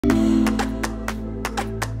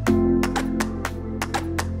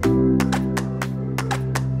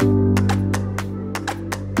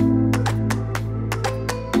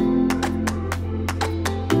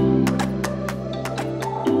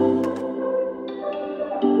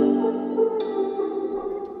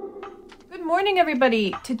morning,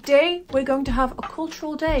 everybody. Today we're going to have a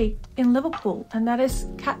cultural day in Liverpool, and that is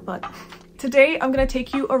cat butt. Today I'm going to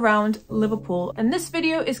take you around Liverpool, and this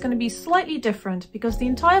video is going to be slightly different because the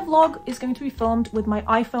entire vlog is going to be filmed with my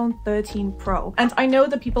iPhone 13 Pro. And I know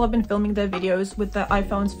that people have been filming their videos with their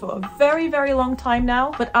iPhones for a very, very long time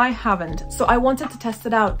now, but I haven't. So I wanted to test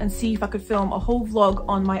it out and see if I could film a whole vlog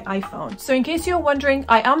on my iPhone. So in case you're wondering,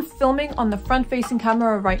 I am filming on the front-facing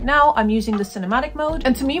camera right now. I'm using the cinematic mode,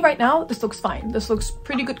 and to me right now, this looks fine. This looks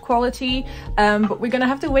pretty good quality, but we're gonna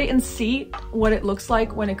have to wait and see what it looks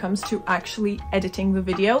like when it comes to actually editing the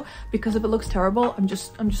video, because if it looks terrible, I'm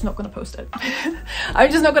just not gonna post it. I'm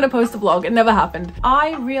just not gonna post the vlog. It never happened.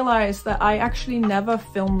 I realized that I actually never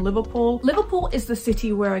filmed Liverpool. Liverpool is the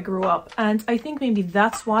city where I grew up, and I think maybe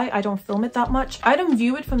that's why I don't film it that much. I don't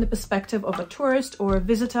view it from the perspective of a tourist or a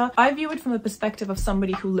visitor. I view it from the perspective of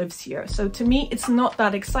somebody who lives here. So to me, it's not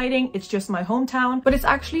that exciting. It's just my hometown, but it's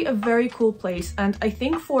actually a very cool place, and I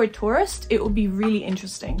think for a tourist, it would be really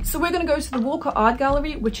interesting. So we're gonna go to the Walker Art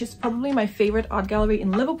Gallery, which is probably my favorite art gallery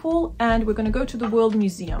in Liverpool, and we're gonna go to the World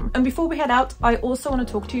Museum. And before we head out, I also want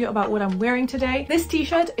to talk to you about what I'm wearing today. This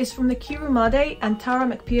t-shirt is from the Kirumade and Tara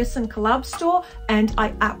McPherson collab store, and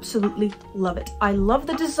I absolutely love it. I love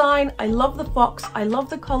the design, I love the fox, I love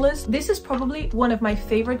the colors. This is probably one of my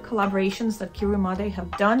favorite collaborations that Kirumade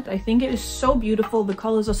have done. I think it is so beautiful, the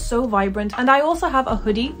colors are so vibrant, and I also have a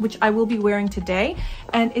hoodie which I will be wearing today,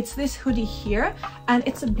 and it's this hoodie here, and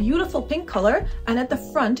it's a beautiful pink color, and at the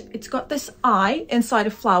front it's got this eye inside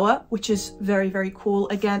a flower, which is very, very cool.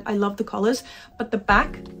 Again, I love the colors, but the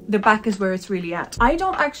back is where it's really at. I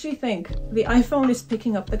don't actually think the iPhone is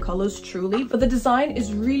picking up the colors truly, but the design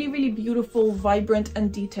is really, really beautiful, vibrant,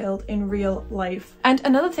 and detailed in real life. And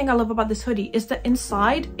another thing I love about this hoodie is that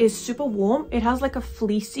inside is super warm. It has like a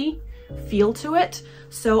fleecy feel to it,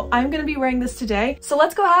 so I'm gonna be wearing this today. So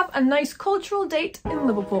let's go have a nice cultural date in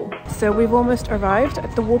Liverpool. So we've almost arrived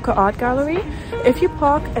at the Walker Art Gallery. If you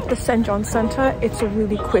park at the St. John's Centre, it's a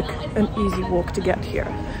really quick and easy walk to get here.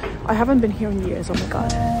 I haven't been here in years, oh my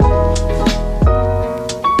god.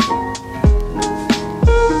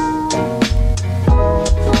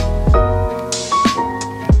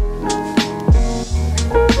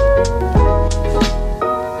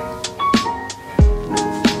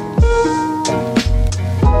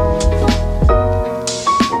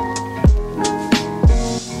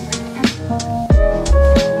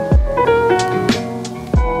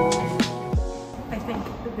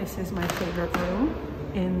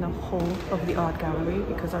 Of the art gallery,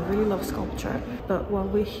 because I really love sculpture, but while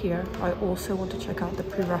we're here I also want to check out the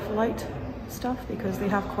pre-Raphaelite stuff, because they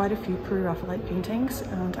have quite a few pre-Raphaelite paintings,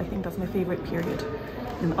 and I think that's my favorite period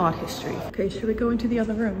in art history. Okay, should we go into the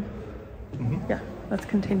other room? Yeah, let's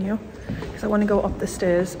continue, because I want to go up the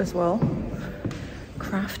stairs as well.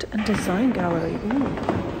 Craft and design gallery. Ooh.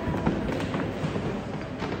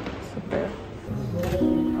 So there.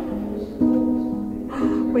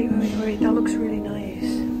 Wait, that looks really nice.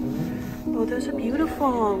 Oh, those are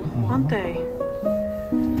beautiful, aren't they?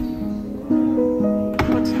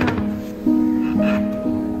 What's that?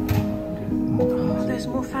 Oh, there's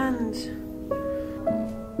more fans.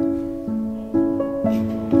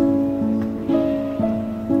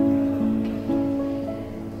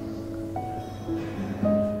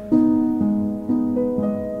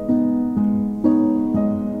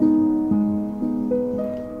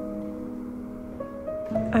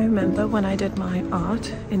 I remember when I did my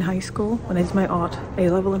art in high school, when I did my art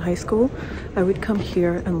A-level in high school, I would come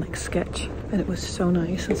here and like sketch, and it was so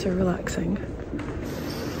nice and so relaxing.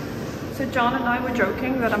 So John and I were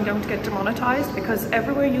joking that I'm going to get demonetized because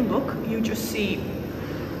everywhere you look, you just see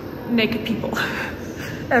naked people.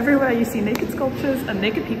 Everywhere you see naked sculptures and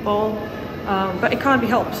naked people, but it can't be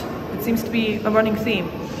helped. It seems to be a running theme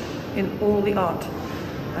in all the art.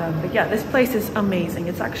 But yeah, this place is amazing.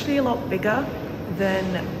 It's actually a lot bigger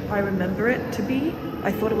than I remember it to be.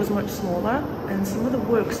 I thought it was much smaller, and some of the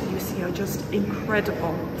works that you see are just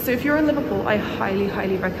incredible. So if you're in Liverpool, I highly,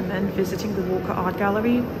 highly recommend visiting the Walker Art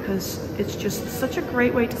Gallery, because it's just such a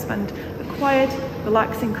great way to spend a quiet,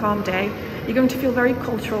 relaxing, calm day. You're going to feel very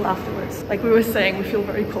cultural afterwards. Like we were saying, we feel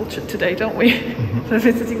very cultured today, don't we? For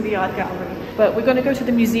visiting the art gallery. But we're going to go to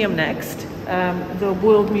the museum next, the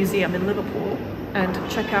World Museum in Liverpool, and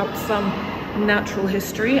check out some natural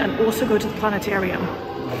history, and also go to the planetarium.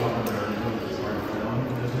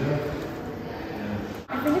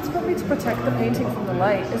 I think it's probably to protect the painting from the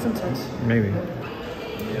light, isn't it? Maybe.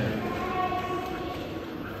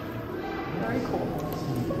 Very cool.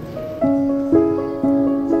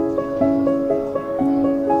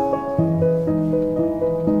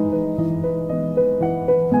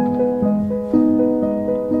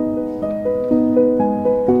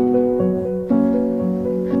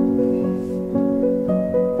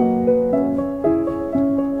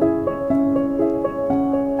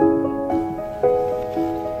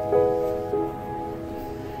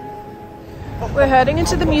 We're heading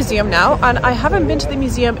into the museum now, and I haven't been to the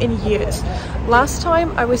museum in years. Last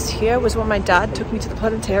time I was here was when my dad took me to the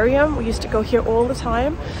planetarium. We used to go here all the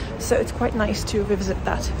time, so it's quite nice to revisit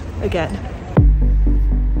that again.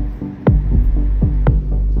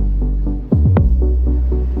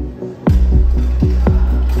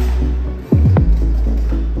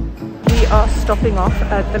 We are stopping off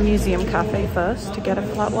at the museum cafe first to get a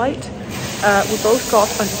flat white. We both got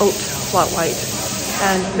an oat flat white.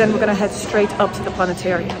 And then we're gonna head straight up to the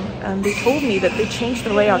planetarium. And they told me that they changed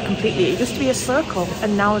the layout completely. It used to be a circle,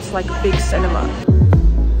 and now it's like a big cinema.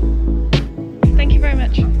 Thank you very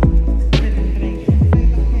much.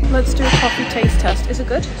 Let's do a coffee taste test. Is it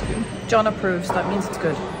good? John approves, that means it's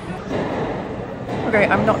good. Okay,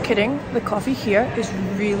 I'm not kidding. The coffee here is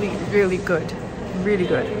really, really good. Really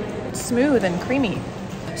good. It's smooth and creamy.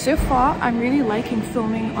 So far, I'm really liking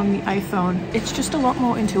filming on the iPhone. It's just a lot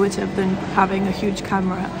more intuitive than having a huge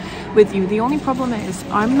camera with you. The only problem is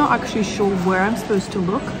I'm not actually sure where I'm supposed to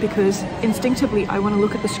look, because instinctively I want to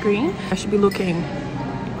look at the screen. I should be looking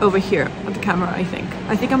over here at the camera, I think.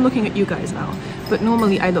 I think I'm looking at you guys now, but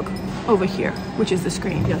normally I look over here, which is the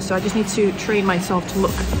screen. Yeah, so I just need to train myself to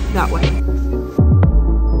look that way.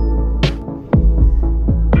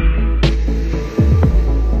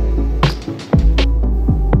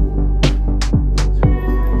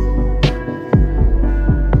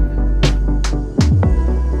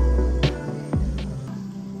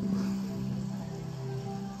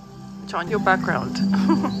 On your background.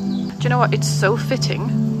 Do you know what? It's so fitting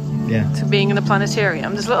to being in the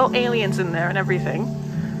planetarium. There's little aliens in there and everything.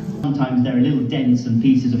 Sometimes there are little dents and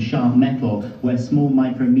pieces of sharp metal where small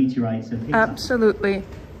micrometeorites have hit. Absolutely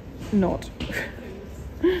not.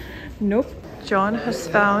 Nope. John has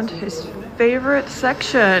found his favorite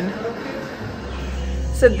section.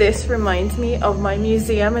 So this reminds me of my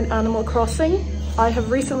museum in Animal Crossing. I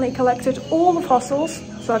have recently collected all the fossils,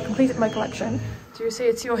 so I've completed my collection. Do you see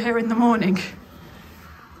it's your hair in the morning?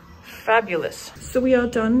 Fabulous. So we are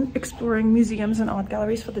done exploring museums and art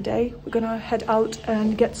galleries for the day. We're gonna head out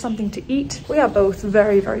and get something to eat. We are both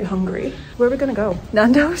very, very hungry. Where are we gonna go?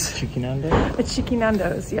 Nando's? Cheeky Nando's? It's Cheeky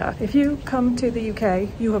Nando's, yeah. If you come to the UK,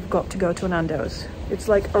 you have got to go to a Nando's. It's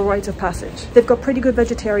like a rite of passage. They've got pretty good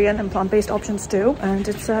vegetarian and plant-based options too, and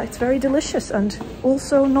it's very delicious and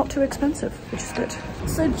also not too expensive, which is good.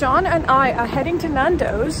 So John and I are heading to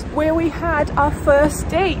Nando's, where we had our first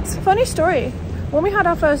date. Funny story. When we had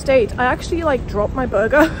our first date, I actually like dropped my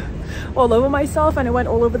burger all over myself and it went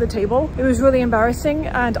all over the table. It was really embarrassing,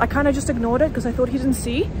 and I kind of just ignored it because I thought he didn't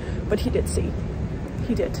see, but he did see.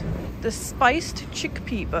 He did. The spiced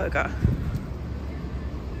chickpea burger.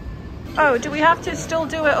 Oh, do we have to still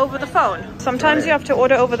do it over the phone? Sometimes you have to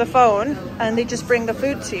order over the phone and they just bring the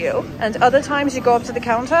food to you. And other times you go up to the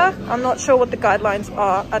counter. I'm not sure what the guidelines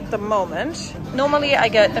are at the moment. Normally I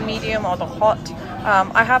get the medium or the hot.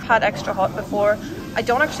 I have had extra hot before. I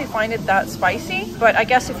don't actually find it that spicy, but I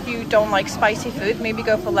guess if you don't like spicy food, maybe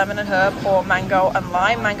go for lemon and herb or mango and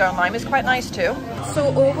lime. Mango and lime is quite nice too. So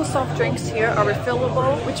all the soft drinks here are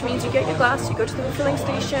refillable, which means you get your glass, you go to the refilling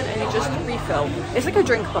station and you just refill. It's like a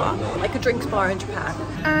drink bar in Japan.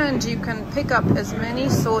 And you can pick up as many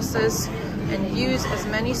sauces and use as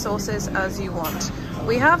many sauces as you want.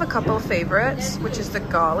 We have a couple of favorites, which is the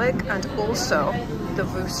garlic and also the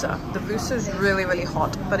vusa. The vusa is really, really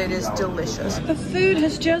hot, but it is delicious. The food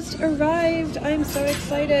has just arrived. I'm so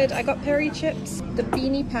excited. I got peri chips, the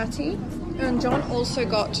beanie patty, and John also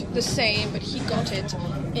got the same, but he got it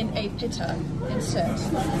in a pita instead.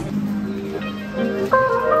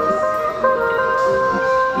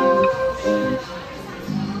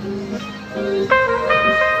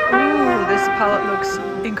 Ooh, this palette looks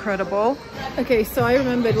incredible. Okay, so I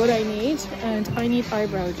remembered what I need, and I need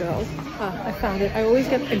eyebrow gel. Ah, I found it. I always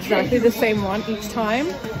get exactly the same one each time,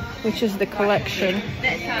 which is the Collection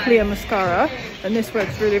Clear Mascara, and this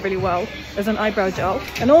works really, really well as an eyebrow gel.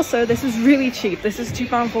 And also, this is really cheap. This is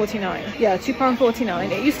 £2.49. Yeah,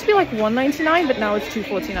 £2.49. It used to be like £1.99, but now it's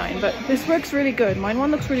 £2.49. But this works really good. Mine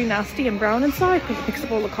one looks really nasty and brown inside because it picks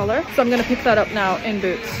up all the color. So I'm gonna pick that up now in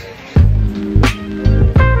Boots.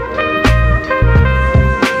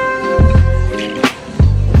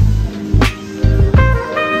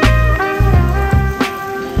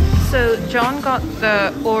 John got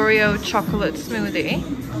the Oreo chocolate smoothie,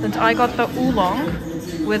 and I got the oolong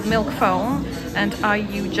with milk foam and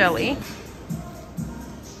IU jelly.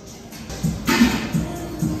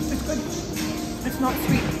 It's good. It's not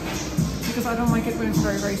sweet because I don't like it when it's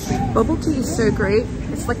very, very sweet. Bubble tea is so great.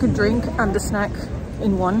 It's like a drink and a snack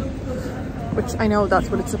in one. which I know that's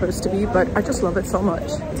what it's supposed to be, but I just love it so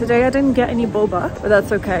much. Today I didn't get any boba, but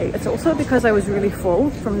that's okay. It's also because I was really full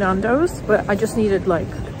from Nando's, but I just needed like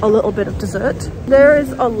a little bit of dessert. There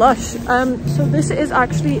is a Lush. So this is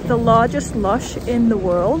actually the largest Lush in the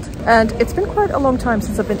world, and it's been quite a long time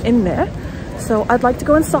since I've been in there. So I'd like to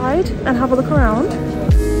go inside and have a look around.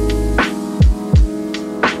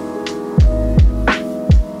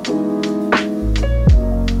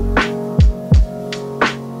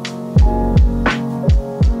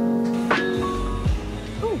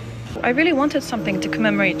 I really wanted something to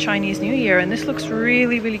commemorate Chinese New Year, and this looks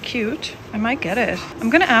really, really cute. I might get it. I'm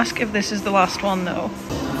gonna ask if this is the last one though.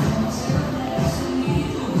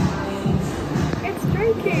 It's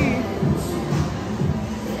Drakey.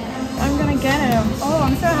 I'm gonna get him. Oh,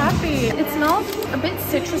 I'm so happy. It smells a bit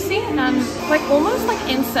citrusy and like almost like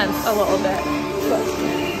incense a little bit.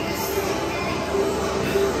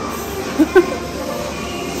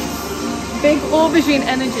 Big aubergine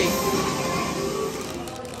energy.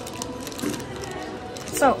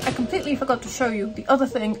 So I completely forgot to show you the other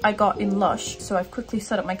thing I got in Lush. So I've quickly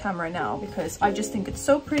set up my camera now because I just think it's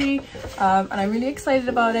so pretty and I'm really excited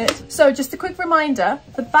about it. So just a quick reminder,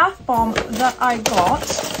 the bath bomb that I got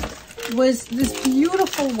was this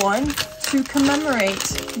beautiful one to commemorate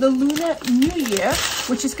the Lunar New Year,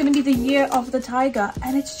 which is going to be the year of the tiger,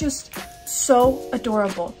 and it's just so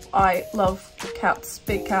adorable. I love cats,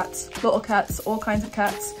 big cats, little cats, all kinds of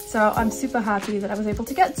cats. So I'm super happy that I was able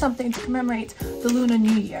to get something to commemorate the Lunar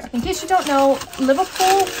New Year. In case you don't know,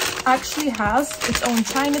 Liverpool actually has its own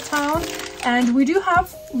Chinatown, and we do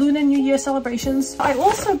have Lunar New Year celebrations. I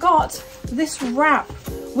also got this wrap,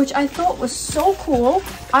 which I thought was so cool.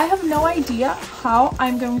 I have no idea how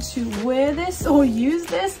I'm going to wear this or use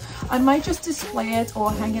this. I might just display it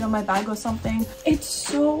or hang it on my bag or something. It's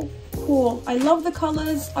so cool. I love the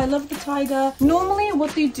colors. I love the tiger. Normally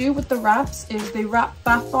what they do with the wraps is they wrap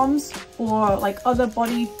bath bombs or like other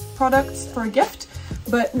body products for a gift.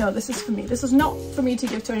 But no, this is for me. This is not for me to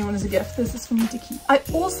give to anyone as a gift. This is for me to keep. I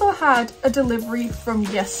also had a delivery from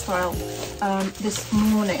YesStyle this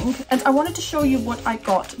morning, and I wanted to show you what I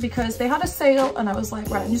got because they had a sale and I was like,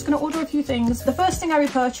 right, I'm just going to order a few things. The first thing I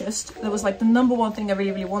repurchased, that was like the number one thing I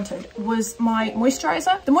really, really wanted, was my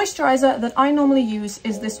moisturizer. The moisturizer that I normally use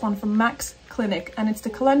is this one from Max Clinic, and it's the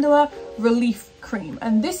Calendula Relief Cream,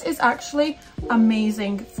 and this is actually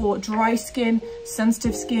amazing for dry skin,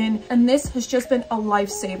 sensitive skin, and this has just been a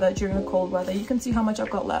lifesaver during the cold weather. You can see how much I've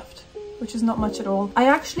got left, which is not much at all. I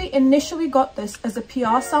actually initially got this as a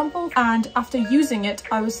PR sample, and after using it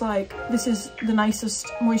I was like, this is the nicest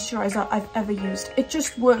moisturizer I've ever used. It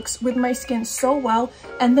just works with my skin so well.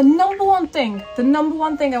 And the number one thing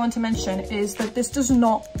I want to mention is that this does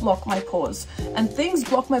not block my pores, and things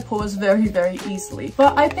block my pores very, very easily.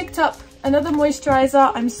 But I picked up another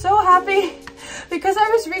moisturizer. I'm so happy because I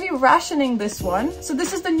was really rationing this one. So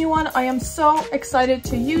this is the new one. I am so excited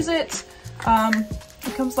to use it.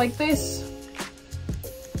 It comes like this.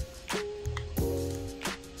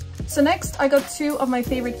 So next I got two of my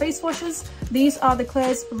favorite face washes. These are the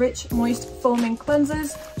Klairs Rich Moist Foaming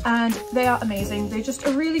Cleansers, and they are amazing. They're just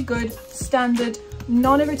a really good standard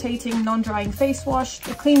non-irritating, non-drying face wash.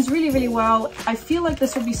 It cleans really, really well. I feel like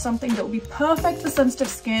this would be something that would be perfect for sensitive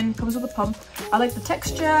skin. Comes with a pump. I like the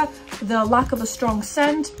texture, the lack of a strong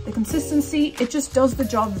scent, the consistency. It just does the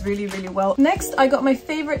job really, really well. Next, I got my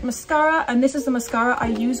favorite mascara, and this is the mascara I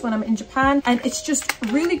use when I'm in Japan, and it's just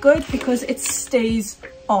really good because it stays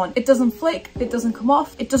on. It doesn't flake, it doesn't come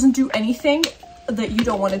off, it doesn't do anything that you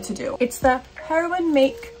don't want it to do. It's the Heroin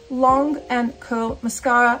Make Long and Curl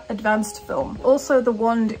Mascara Advanced Film. Also, the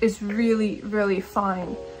wand is really, really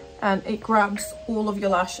fine and it grabs all of your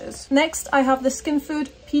lashes. Next, I have the Skin Food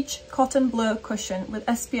Peach Cotton Blur Cushion with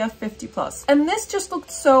SPF 50+. And this just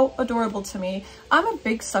looked so adorable to me. I'm a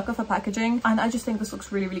big sucker for packaging, and I just think this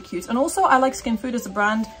looks really, really cute. And also, I like Skin Food as a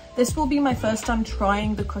brand. This will be my first time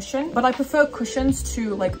trying the cushion, but I prefer cushions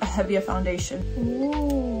to like a heavier foundation.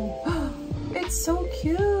 Ooh. It's so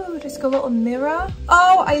cute. It's got a little mirror.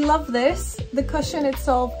 Oh, I love this. The cushion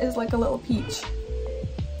itself is like a little peach.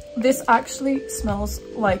 This actually smells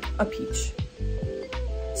like a peach.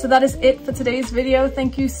 So that is it for today's video.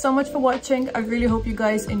 Thank you so much for watching. I really hope you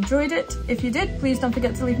guys enjoyed it. If you did, please don't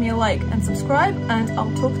forget to leave me a like and subscribe, and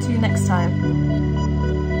I'll talk to you next time.